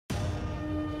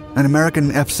An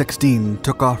American F-16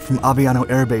 took off from Aviano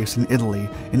Air Base in Italy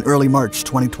in early March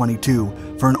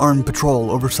 2022 for an armed patrol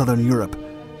over southern Europe,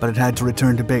 but it had to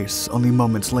return to base only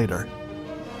moments later.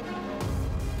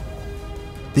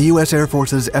 The U.S. Air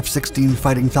Force's F-16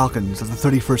 Fighting Falcons of the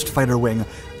 31st Fighter Wing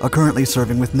are currently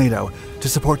serving with NATO to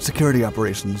support security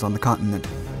operations on the continent.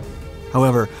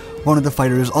 However, one of the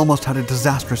fighters almost had a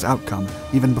disastrous outcome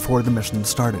even before the mission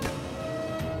started.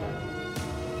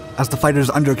 As the fighter's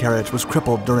undercarriage was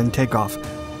crippled during takeoff,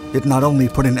 it not only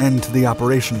put an end to the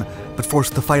operation, but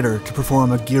forced the fighter to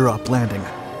perform a gear-up landing.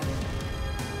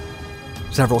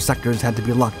 Several sectors had to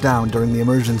be locked down during the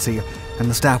emergency, and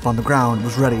the staff on the ground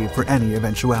was ready for any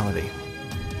eventuality.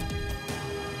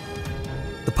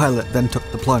 The pilot then took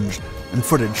the plunge, and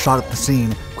footage shot at the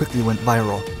scene quickly went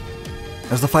viral.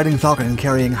 As the Fighting Falcon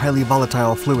carrying highly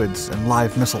volatile fluids and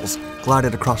live missiles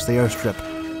glided across the airstrip,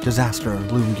 disaster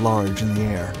loomed large in the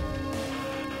air.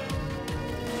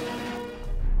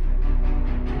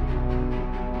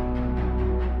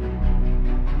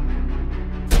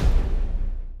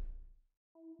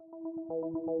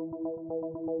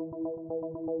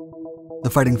 The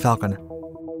Fighting Falcon.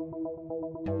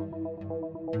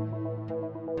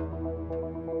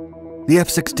 The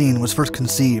F-16 was first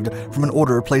conceived from an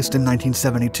order placed in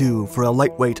 1972 for a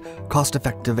lightweight,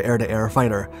 cost-effective air-to-air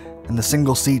fighter, and the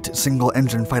single-seat,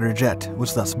 single-engine fighter jet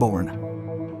was thus born.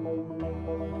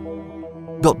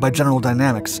 Built by General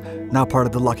Dynamics, now part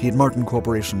of the Lockheed Martin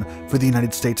Corporation, for the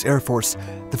United States Air Force,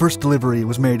 the first delivery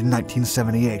was made in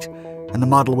 1978, and the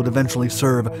model would eventually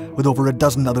serve with over a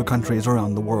dozen other countries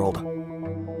around the world.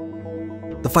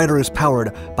 The fighter is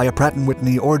powered by a Pratt &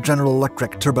 Whitney or General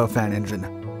Electric turbofan engine.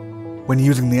 When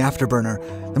using the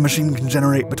afterburner, the machine can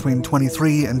generate between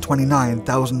 23 and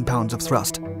 29,000 pounds of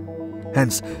thrust.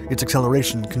 Hence, its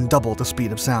acceleration can double the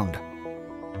speed of sound.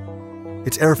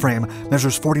 Its airframe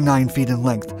measures 49 feet in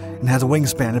length and has a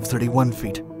wingspan of 31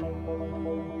 feet.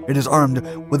 It is armed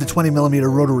with a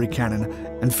 20mm rotary cannon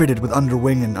and fitted with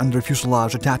underwing and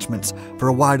under-fuselage attachments for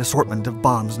a wide assortment of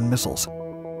bombs and missiles.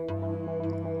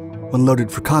 When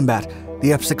loaded for combat,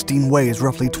 the F-16 weighs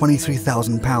roughly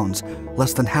 23,000 pounds,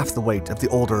 less than half the weight of the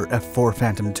older F-4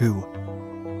 Phantom II.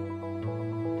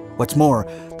 What's more,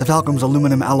 the Falcon's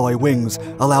aluminum alloy wings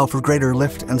allow for greater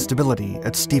lift and stability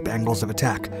at steep angles of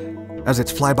attack, as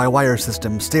its fly-by-wire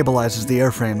system stabilizes the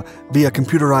airframe via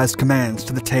computerized commands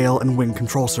to the tail and wing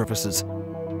control surfaces.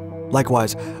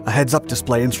 Likewise, a heads-up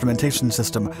display instrumentation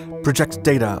system projects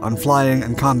data on flying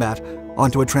and combat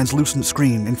onto a translucent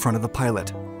screen in front of the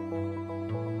pilot.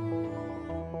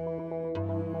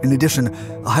 In addition,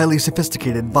 a highly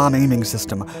sophisticated bomb aiming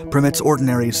system permits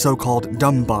ordinary so-called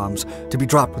dumb bombs to be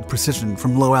dropped with precision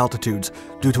from low altitudes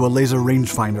due to a laser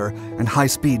rangefinder and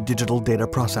high-speed digital data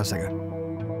processing.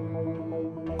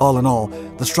 All in all,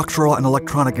 the structural and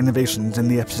electronic innovations in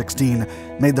the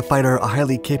F-16 made the fighter a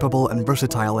highly capable and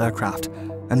versatile aircraft,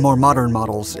 and more modern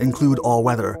models include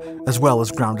all-weather, as well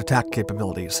as ground attack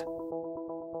capabilities.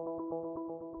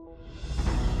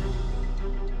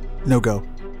 No-go.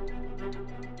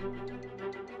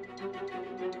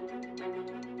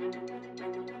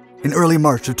 In early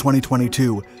March of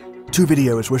 2022, two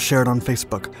videos were shared on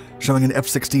Facebook showing an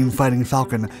F-16 Fighting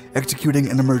Falcon executing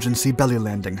an emergency belly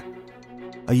landing.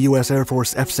 A U.S. Air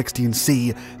Force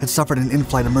F-16C had suffered an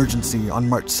in-flight emergency on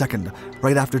March 2nd,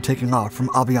 right after taking off from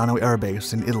Aviano Air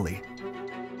Base in Italy.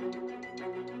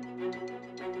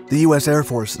 The U.S. Air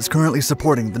Force is currently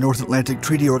supporting the North Atlantic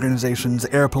Treaty Organization's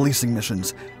air policing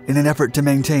missions in an effort to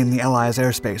maintain the Allies'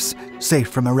 airspace safe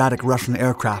from erratic Russian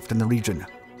aircraft in the region.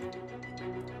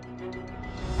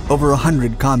 Over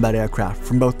 100 combat aircraft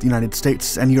from both the United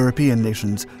States and European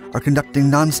nations are conducting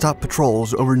non-stop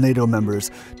patrols over NATO members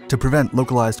to prevent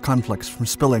localized conflicts from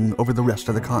spilling over the rest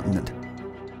of the continent.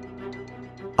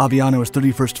 Aviano's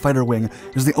 31st Fighter Wing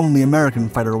is the only American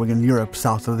fighter wing in Europe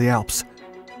south of the Alps.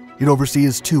 It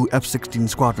oversees two F-16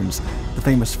 squadrons, the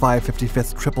famous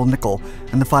 555th Triple Nickel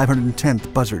and the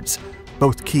 510th Buzzards,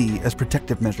 both key as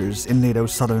protective measures in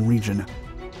NATO's southern region.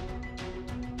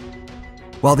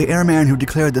 While the airman who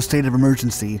declared the state of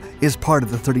emergency is part of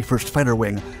the 31st Fighter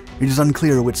Wing, it is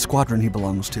unclear which squadron he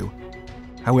belongs to.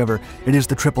 However, it is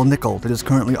the Triple Nickel that is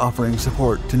currently offering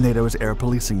support to NATO's air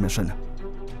policing mission.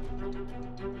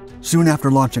 Soon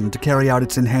after launching to carry out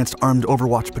its enhanced armed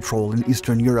overwatch patrol in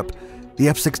Eastern Europe, the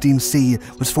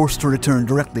F-16C was forced to return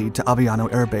directly to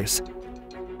Aviano Air Base.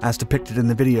 As depicted in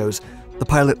the videos, the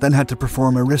pilot then had to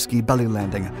perform a risky belly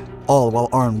landing, all while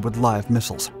armed with live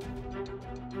missiles.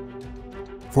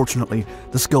 Fortunately,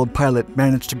 the skilled pilot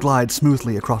managed to glide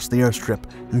smoothly across the airstrip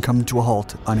and come to a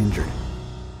halt uninjured.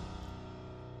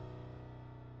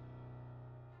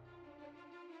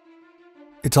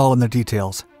 It's all in the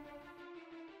details.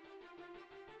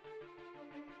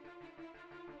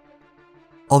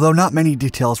 Although not many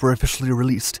details were officially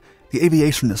released, the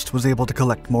aviationist was able to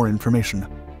collect more information.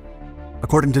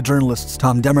 According to journalists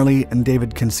Tom Demerly and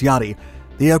David Cinciati,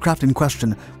 the aircraft in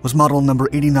question was model number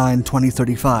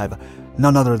 89-2035,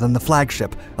 none other than the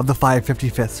flagship of the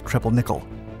 555th Triple Nickel.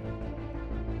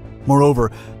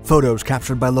 Moreover, photos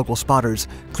captured by local spotters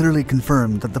clearly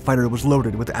confirmed that the fighter was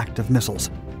loaded with active missiles.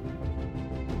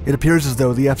 It appears as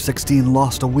though the F-16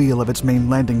 lost a wheel of its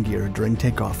main landing gear during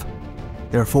takeoff.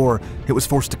 Therefore, it was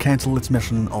forced to cancel its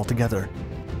mission altogether.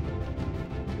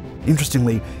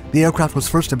 Interestingly, the aircraft was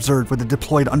first observed with a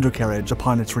deployed undercarriage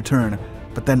upon its return,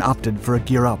 but then opted for a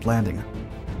gear-up landing.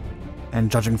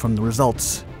 And judging from the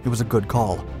results, it was a good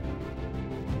call.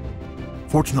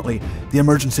 Fortunately, the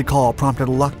emergency call prompted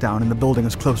a lockdown in the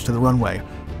buildings close to the runway,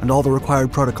 and all the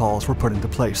required protocols were put into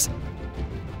place.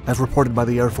 As reported by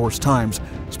the Air Force Times,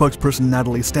 spokesperson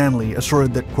Natalie Stanley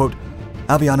assured that, quote,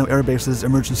 Aviano Air Base's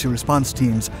emergency response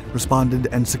teams responded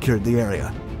and secured the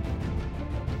area.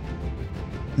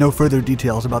 No further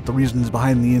details about the reasons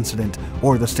behind the incident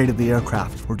or the state of the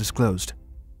aircraft were disclosed.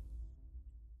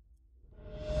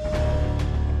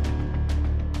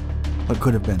 What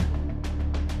could have been?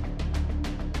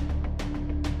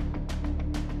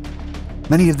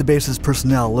 Many of the base's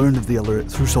personnel learned of the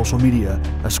alert through social media,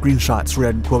 as screenshots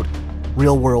read, quote,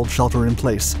 real-world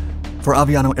shelter-in-place. For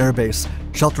Aviano Air Base,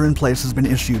 shelter-in-place has been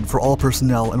issued for all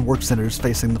personnel and work centers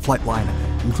facing the flight line,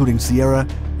 including Sierra,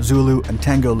 Zulu, and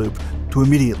Tango Loop, to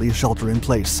immediately shelter in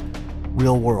place.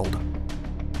 Real world.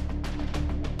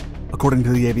 According to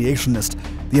the aviationist,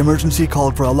 the emergency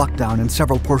called for a lockdown in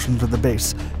several portions of the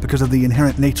base because of the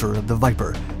inherent nature of the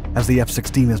Viper, as the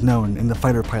F-16 is known in the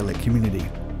fighter pilot community.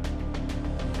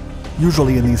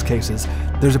 Usually in these cases,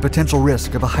 there's a potential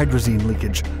risk of a hydrazine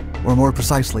leakage, or more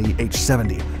precisely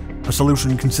H70, a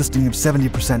solution consisting of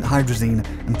 70% hydrazine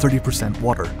and 30%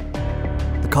 water.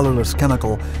 The colorless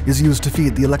chemical is used to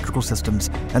feed the electrical systems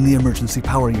and the emergency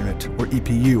power unit, or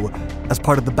EPU, as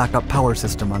part of the backup power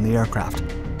system on the aircraft.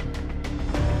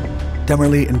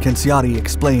 Demerly and Cinciati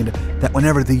explained that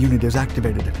whenever the unit is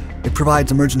activated, it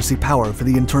provides emergency power for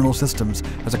the internal systems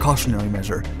as a cautionary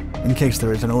measure, in case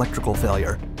there is an electrical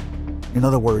failure. In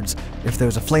other words, if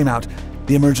there's a flameout,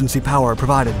 the emergency power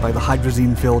provided by the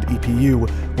hydrazine-filled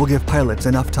EPU will give pilots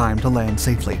enough time to land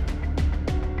safely.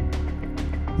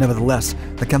 Nevertheless,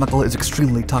 the chemical is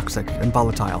extremely toxic and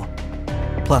volatile.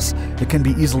 Plus, it can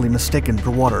be easily mistaken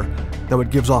for water, though it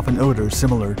gives off an odor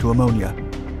similar to ammonia.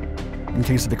 In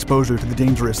case of exposure to the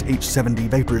dangerous H70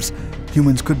 vapors,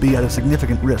 humans could be at a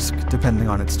significant risk depending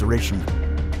on its duration.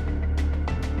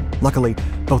 Luckily,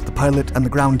 both the pilot and the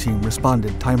ground team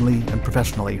responded timely and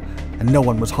professionally, and no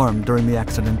one was harmed during the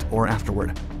accident or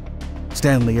afterward.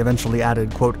 Stanley eventually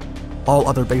added, quote, all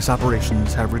other base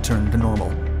operations have returned to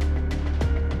normal.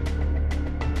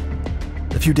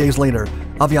 A few days later,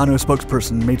 Aviano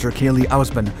spokesperson Major Kaylee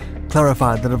Ausbun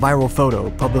clarified that a viral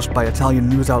photo published by Italian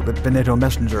news outlet Veneto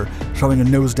Messenger showing a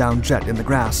nose-down jet in the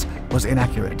grass was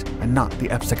inaccurate and not the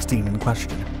F-16 in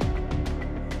question.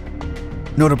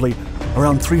 Notably,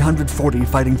 around 340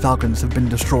 Fighting Falcons have been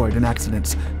destroyed in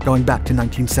accidents going back to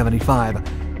 1975,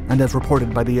 and as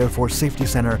reported by the Air Force Safety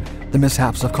Center, the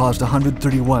mishaps have caused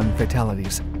 131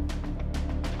 fatalities.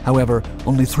 However,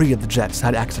 only 3 of the jets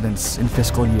had accidents in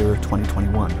fiscal year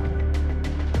 2021.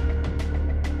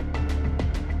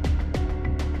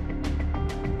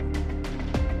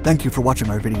 Thank you for watching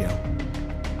our video.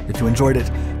 If you enjoyed it,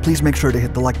 please make sure to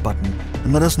hit the like button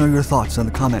and let us know your thoughts in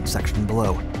the comment section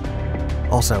below.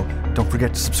 Also, don't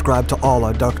forget to subscribe to all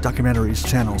our Dark Documentaries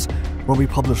channels, where we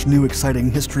publish new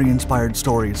exciting history-inspired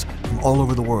stories from all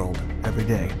over the world every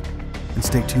day. And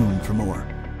stay tuned for more.